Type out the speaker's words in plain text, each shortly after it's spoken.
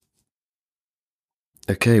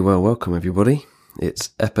Okay, well, welcome everybody. It's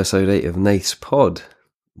episode 8 of Nath's Pod.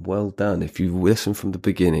 Well done. If you've listened from the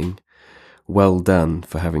beginning, well done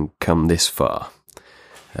for having come this far.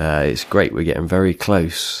 It's great. We're getting very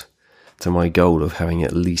close to my goal of having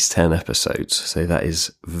at least 10 episodes. So that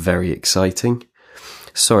is very exciting.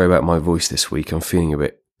 Sorry about my voice this week. I'm a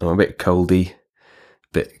bit coldy,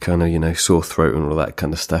 bit kind of, sore throat and all that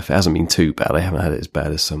kind of stuff. It hasn't been too bad. I haven't had it as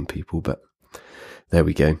bad as some people, but there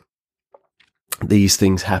we go. These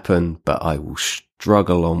things happen, but I will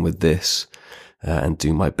struggle on with this and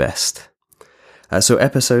do my best. So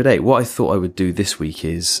episode 8, what I thought I would do this week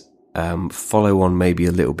is follow on maybe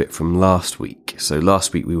a little bit from last week. So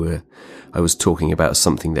last week I was talking about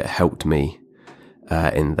something that helped me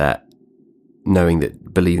in that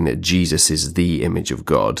believing that Jesus is the image of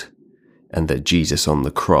God and that Jesus on the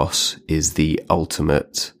cross is the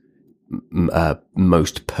ultimate,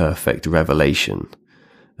 most perfect revelation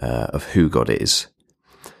of who God is.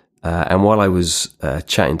 And while I was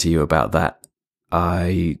chatting to you about that,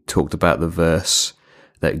 I talked about the verse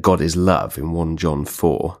that God is love in 1 John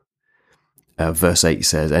 4. Verse 8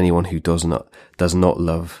 says, anyone who does not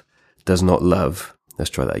love. Let's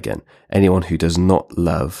try that again. Anyone who does not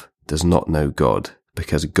love does not know God,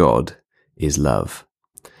 because God is love.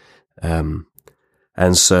 And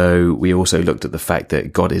so we also looked at the fact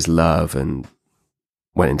that God is love and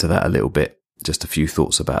went into that a little bit. Just a few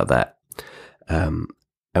thoughts about that. And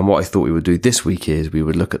what I thought we would do this week is we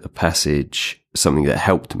would look at the passage, something that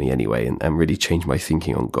helped me anyway, and really change my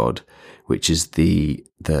thinking on God, which is the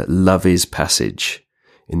love is passage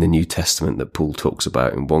in the New Testament that Paul talks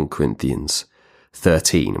about in 1 Corinthians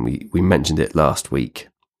 13. And we mentioned it last week.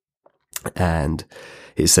 And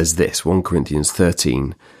it says this, 1 Corinthians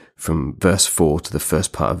 13, from verse 4 to the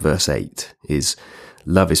first part of verse 8, is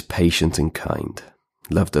love is patient and kind.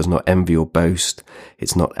 Love does not envy or boast.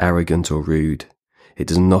 It's not arrogant or rude. It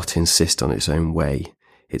does not insist on its own way.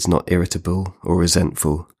 It's not irritable or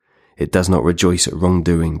resentful. It does not rejoice at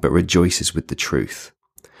wrongdoing, but rejoices with the truth.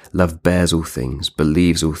 Love bears all things,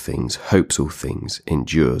 believes all things, hopes all things,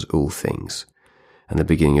 endures all things. And the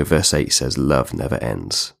beginning of verse 8 says, love never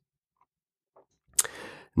ends.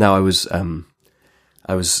 Now I was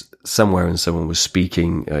somewhere and someone was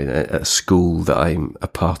speaking at a school that I'm a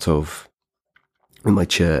part of in my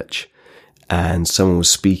church, and someone was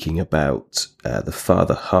speaking about the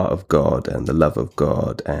Father heart of God and the love of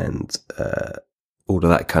God and all of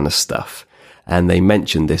that kind of stuff. And they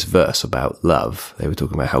mentioned this verse about love. They were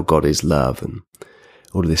talking about how God is love and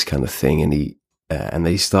all of this kind of thing. And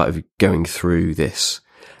they started going through this,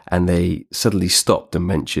 and they suddenly stopped and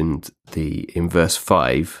mentioned in verse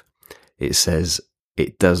 5, it says,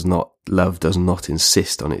 love does not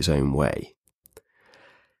insist on its own way.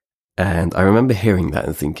 And I remember hearing that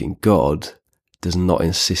and thinking, God does not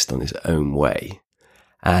insist on his own way.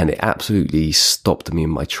 And it absolutely stopped me in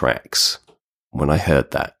my tracks when I heard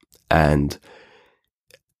that. And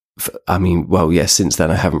since then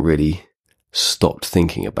I haven't really stopped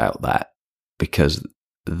thinking about that, because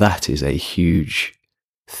that is a huge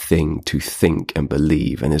thing to think and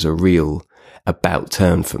believe, and is a real about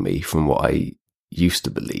turn for me from what I used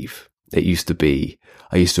to believe. It used to be,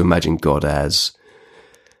 I used to imagine God as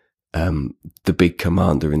the big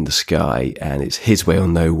commander in the sky, and it's his way or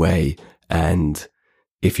no way, and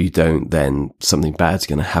if you don't, then something bad's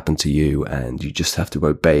going to happen to you, and you just have to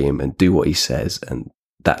obey him and do what he says, and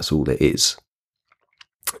that's all it is.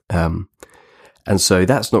 And so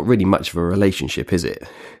that's not really much of a relationship, is it?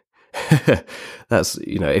 That's,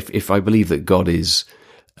 if I believe that God is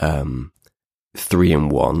 3 in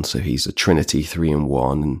 1, so he's a Trinity, 3 in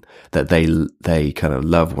 1, and that they kind of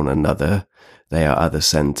love one another, they are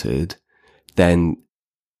other-centered, then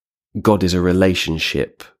God is a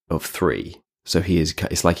relationship of 3. So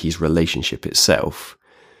it's like he's relationship itself.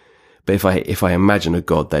 But if I imagine a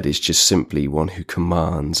God that is just simply one who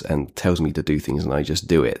commands and tells me to do things and I just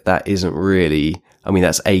do it, that isn't really,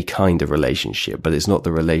 that's a kind of relationship, but it's not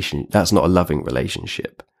that's not a loving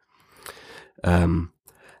relationship. And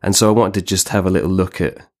so I wanted to just have a little look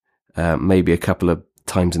at maybe a couple of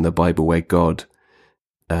times in the Bible where God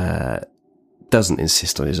doesn't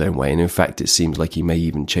insist on his own way, and in fact it seems like he may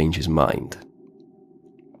even change his mind.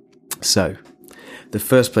 So the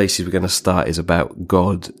first place we're going to start is about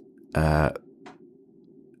God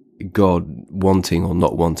wanting or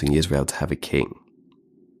not wanting Israel to have a king.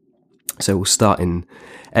 So we'll start in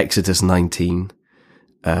Exodus 19.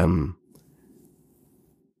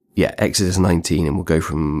 Exodus 19, and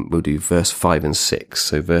we'll do verse 5 and 6.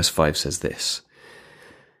 So verse 5 says this: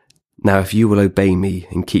 Now if you will obey me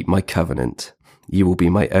and keep my covenant, you will be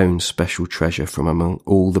my own special treasure from among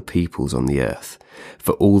all the peoples on the earth,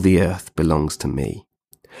 for all the earth belongs to me.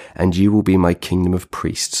 and you will be my kingdom of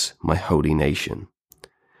priests, my holy nation.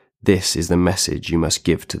 This is the message you must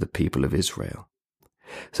give to the people of Israel.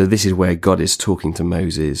 So this is where God is talking to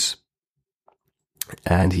Moses,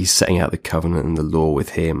 and he's setting out the covenant and the law with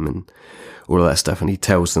him and all of that stuff. And he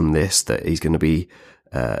tells them this, that he's going to be,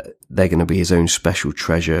 they're going to be his own special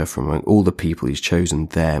treasure from among all the people. He's chosen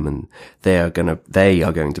them, and they are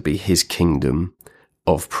going to be his kingdom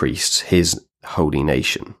of priests, his holy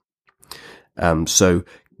nation. So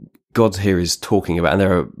God here is talking about, and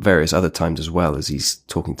there are various other times as well as he's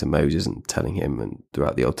talking to Moses and telling him, and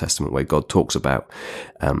throughout the Old Testament where God talks about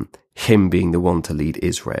him being the one to lead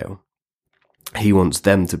Israel. He wants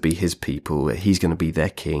them to be his people. He's going to be their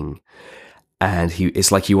king. And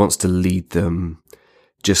it's like he wants to lead them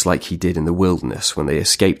just like he did in the wilderness when they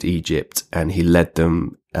escaped Egypt, and he led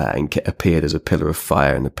them and appeared as a pillar of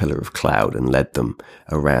fire and a pillar of cloud and led them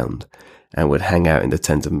around, and would hang out in the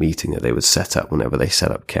tent of meeting that they would set up whenever they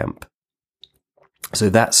set up camp. So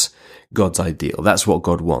that's God's ideal. That's what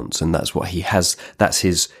God wants, and that's what he has. That's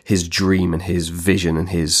his dream and his vision and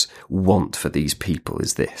his want for these people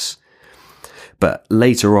is this. But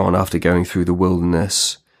later on, after going through the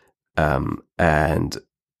wilderness, and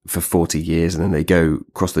for 40 years, and then they go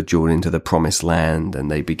across the Jordan into the promised land, and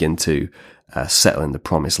they begin to settle in the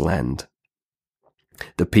promised land,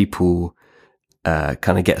 the people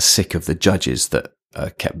kind of get sick of the judges that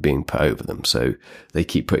kept being put over them. So they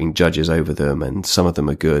keep putting judges over them, and some of them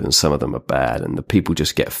are good and some of them are bad, and the people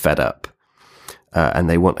just get fed up, and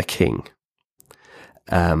they want a king.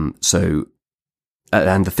 And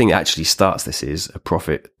the thing that actually starts this is a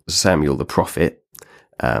prophet, Samuel the prophet,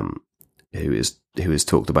 who is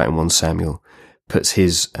talked about in 1 Samuel, puts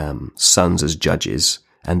his sons as judges,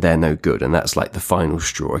 and they're no good. And that's like the final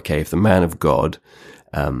straw. Okay, if the man of God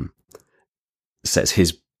sets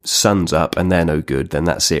his sons up and they're no good, then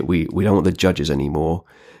that's it. We don't want the judges anymore.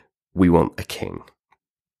 We want a king.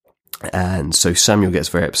 And so Samuel gets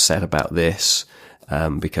very upset about this,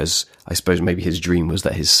 because I suppose maybe his dream was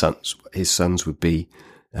that his sons would be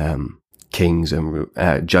kings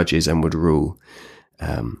and judges and would rule.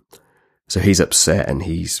 So he's upset, and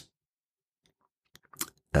he's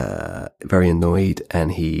very annoyed,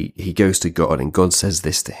 and he goes to God, and God says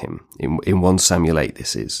this to him in 1 Samuel 8.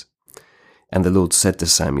 This is, and the Lord said to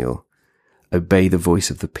Samuel, "Obey the voice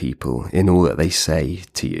of the people in all that they say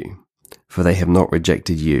to you, for they have not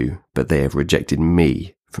rejected you, but they have rejected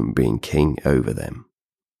me from being king over them."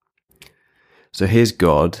 So here's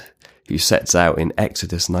God who sets out in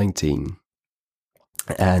Exodus 19,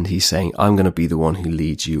 and he's saying, I'm going to be the one who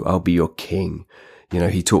leads you. I'll be your king. You know,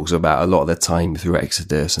 he talks about a lot of the time through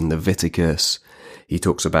Exodus and Leviticus. He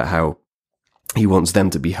talks about how he wants them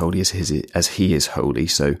to be holy as he is holy.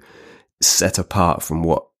 So set apart from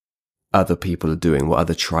what other people are doing, what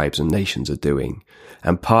other tribes and nations are doing.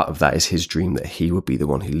 And part of that is his dream that he would be the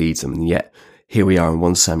one who leads them. And yet here we are in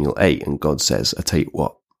 1 Samuel 8, and God says, I tell you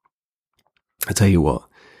what,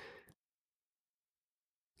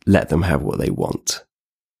 let them have what they want,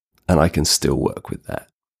 and I can still work with that.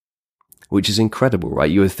 Which is incredible, right?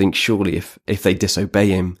 You would think surely if they disobey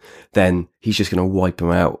him, then he's just going to wipe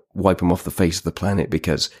them off the face of the planet,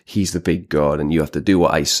 because he's the big God and you have to do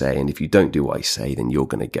what I say. And if you don't do what I say, then you're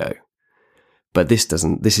going to go. But this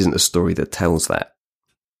isn't a story that tells that.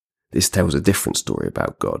 This tells a different story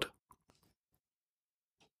about God.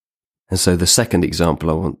 And so the second example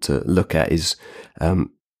I want to look at is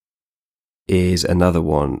another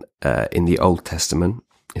one in the Old Testament.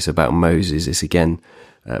 It's about Moses. It's again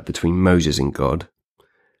between Moses and God,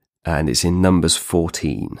 and it's in Numbers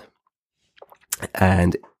 14.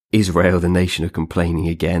 And Israel, the nation, are complaining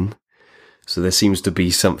again. So there seems to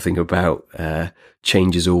be something about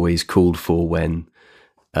change is always called for when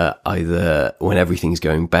either when everything's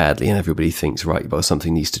going badly and everybody thinks, right, well,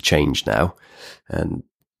 something needs to change now. And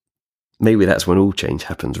maybe that's when all change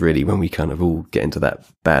happens, really, when we kind of all get into that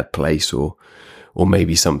bad place, or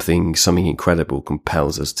maybe something incredible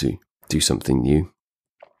compels us to do something new.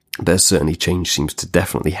 There's certainly change seems to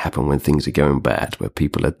definitely happen when things are going bad, where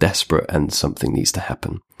people are desperate and something needs to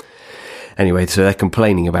happen. Anyway, so they're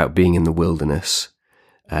complaining about being in the wilderness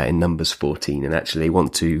in Numbers 14, and actually they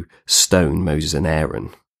want to stone Moses and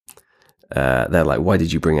Aaron. They're like, why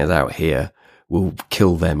did you bring us out here? We'll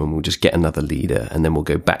kill them and we'll just get another leader, and then we'll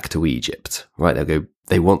go back to Egypt, right?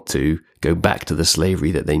 They want to go back to the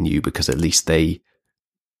slavery that they knew, because at least they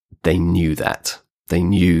knew that. They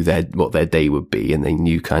knew what their day would be, and they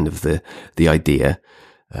knew kind of the idea.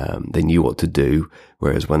 They knew what to do,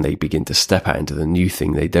 whereas when they begin to step out into the new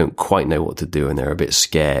thing, they don't quite know what to do, and they're a bit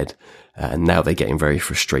scared, and now they're getting very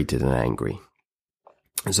frustrated and angry.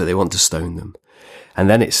 And so they want to stone them. And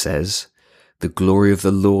then it says the glory of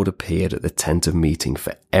the Lord appeared at the tent of meeting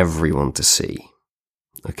for everyone to see.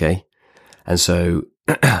 Okay? And so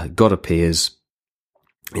God appears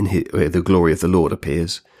the glory of the Lord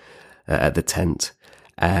appears at the tent.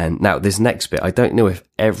 And now this next bit, I don't know if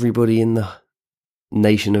everybody in the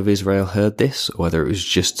nation of Israel heard this, or whether it was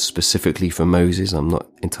just specifically for Moses. I'm not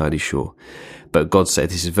entirely sure. But God said,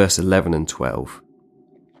 this is verse 11 and 12.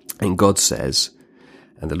 And God says,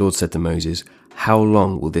 and the Lord said to Moses, how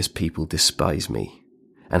long will this people despise me?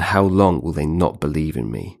 And how long will they not believe in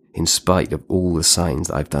me, in spite of all the signs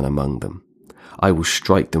that I've done among them? I will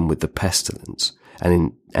strike them with the pestilence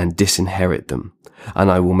and disinherit them, and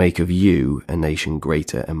I will make of you a nation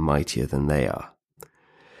greater and mightier than they are.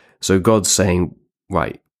 So God's saying,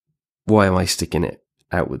 right, why am I sticking it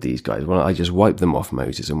out with these guys? Why don't I just wipe them off,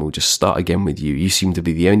 Moses, and we'll just start again with you? You seem to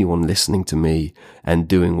be the only one listening to me and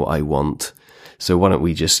doing what I want. So why don't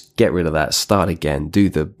we just get rid of that, start again, do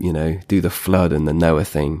the flood and the Noah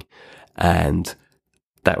thing, and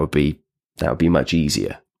that would be much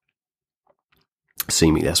easier.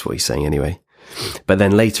 Seemingly that's what he's saying anyway. But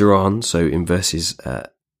then later on, so in verses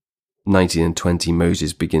 19 and 20,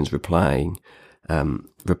 Moses begins replies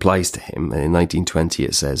to him, and in 19:20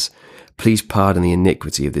 it says, "Please pardon the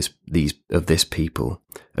iniquity of this people,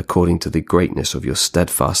 according to the greatness of your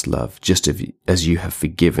steadfast love, just as you have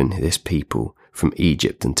forgiven this people from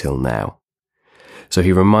Egypt until now." So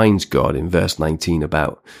he reminds God in verse 19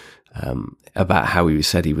 about how he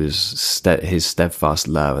said he was his steadfast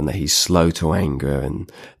love, and that he's slow to anger, and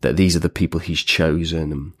that these are the people he's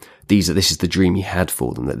chosen, and this is the dream he had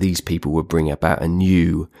for them, that these people would bring about a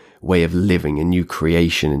new way of living, a new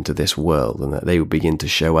creation into this world, and that they would begin to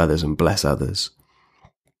show others and bless others.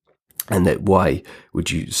 And that why would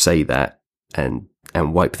you say that and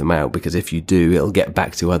wipe them out? Because if you do, it'll get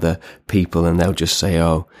back to other people, and they'll just say,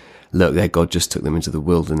 oh, look, their God just took them into the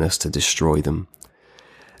wilderness to destroy them.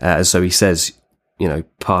 So he says,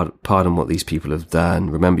 pardon what these people have done.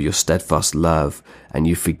 Remember your steadfast love, and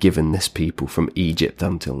you've forgiven this people from Egypt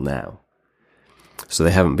until now. So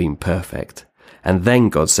they haven't been perfect. And then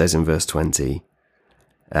God says in verse 20,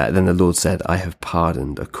 then the Lord said, I have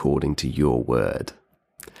pardoned according to your word.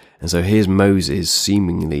 And so here's Moses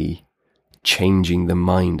seemingly changing the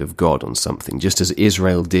mind of God on something, just as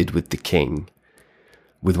Israel did with the king,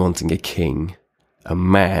 with wanting a king. A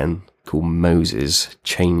man called Moses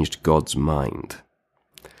changed God's mind.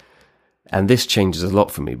 And this changes a lot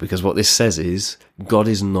for me, because what this says is God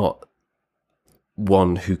is not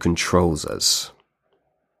one who controls us.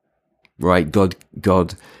 Right?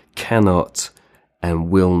 God cannot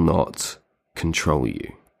and will not control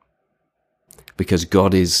you. Because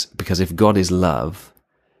if God is love,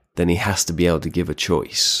 then he has to be able to give a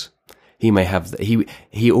choice. He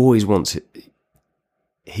always wants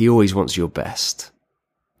your best.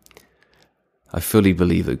 I fully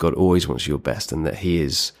believe that God always wants your best, and that he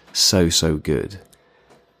is so, so good.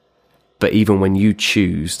 But even when you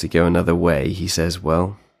choose to go another way, he says,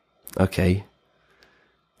 well, okay,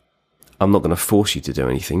 I'm not going to force you to do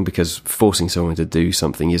anything, because forcing someone to do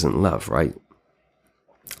something isn't love, right?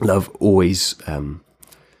 Love always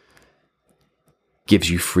gives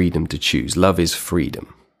you freedom to choose. Love is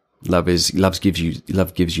freedom. Love gives you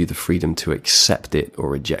the freedom to accept it or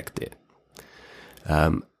reject it.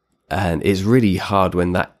 And it's really hard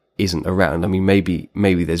when that isn't around. I mean, maybe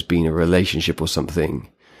there's been a relationship or something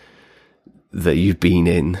that you've been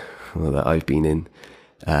in, or that I've been in,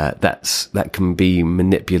 that can be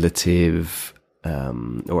manipulative,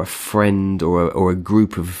 or a friend or a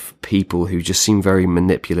group of people who just seem very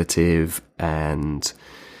manipulative, and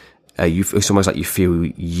it's almost like you feel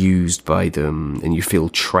used by them and you feel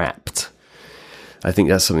trapped. I think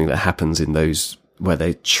that's something that happens in those where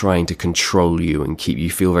they're trying to control you and keep you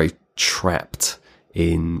feel very trapped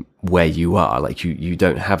in where you are. Like you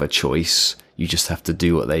don't have a choice. You just have to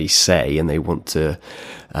do what they say, and they want to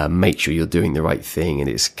make sure you're doing the right thing. And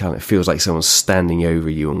it feels like someone's standing over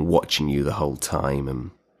you and watching you the whole time.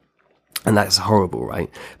 And that's horrible, right?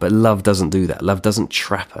 But love doesn't do that. Love doesn't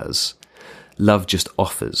trap us. Love just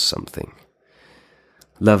offers something.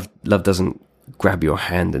 Love doesn't grab your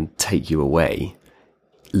hand and take you away.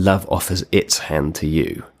 Love offers its hand to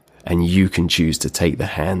you, and you can choose to take the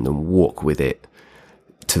hand and walk with it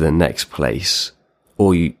to the next place,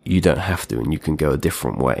 or you don't have to, and you can go a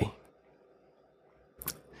different way.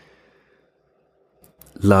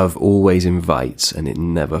 Love always invites, and it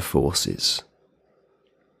never forces.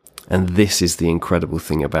 And this is the incredible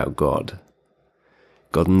thing about God.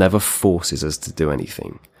 God never forces us to do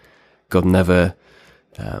anything. God never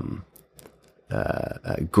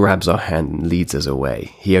grabs our hand and leads us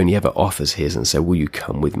away. He only ever offers his and says, will you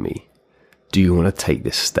come with me? Do you want to take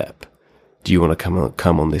this step? Do you want to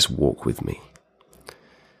come on this walk with me?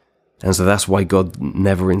 And so that's why God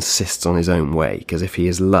never insists on his own way, because if he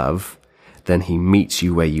is love, then he meets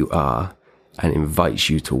you where you are and invites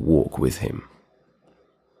you to walk with him.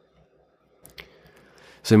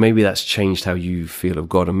 So maybe that's changed how you feel of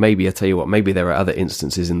God. And maybe, I tell you what, maybe there are other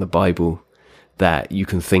instances in the Bible that you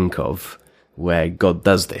can think of where God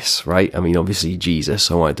does this, right? I mean, obviously Jesus,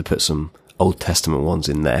 I wanted to put some Old Testament ones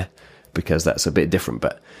in there because that's a bit different.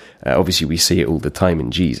 But obviously we see it all the time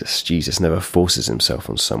in Jesus. Jesus never forces himself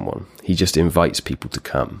on someone. He just invites people to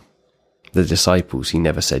come. The disciples, he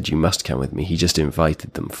never said, you must come with me. He just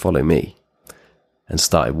invited them, follow me, and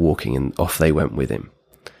started walking, and off they went with him.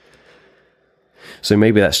 So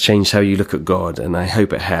maybe that's changed how you look at God, and I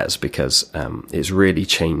hope it has, because it's really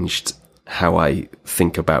changed how I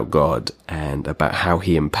think about God and about how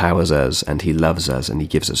he empowers us and he loves us and he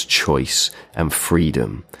gives us choice and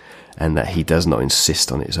freedom, and that he does not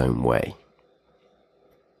insist on his own way.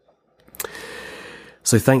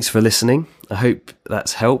 So thanks for listening. I hope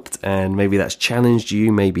that's helped, and maybe that's challenged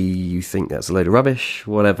you. Maybe you think that's a load of rubbish,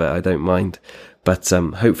 whatever, I don't mind. But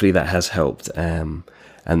hopefully that has helped, and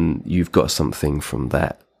you've got something from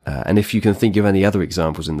that. And if you can think of any other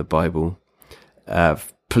examples in the Bible,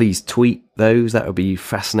 please tweet those. That would be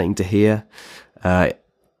fascinating to hear.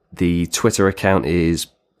 The Twitter account is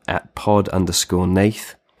at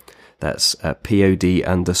pod_Nath. That's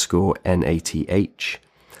pod_NATH.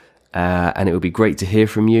 And it would be great to hear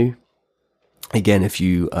from you. Again, if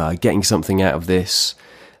you are getting something out of this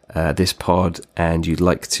pod and you'd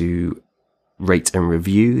like to rate and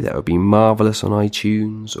review, that would be marvellous on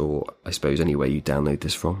iTunes, or I suppose anywhere you download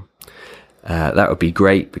this from. That would be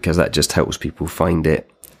great, because that just helps people find it.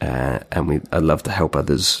 And I'd love to help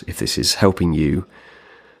others. If this is helping you,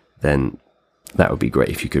 then that would be great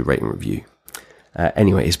if you could rate and review.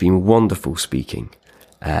 Anyway, it's been wonderful speaking,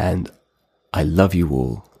 and I love you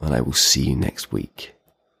all, and I will see you next week.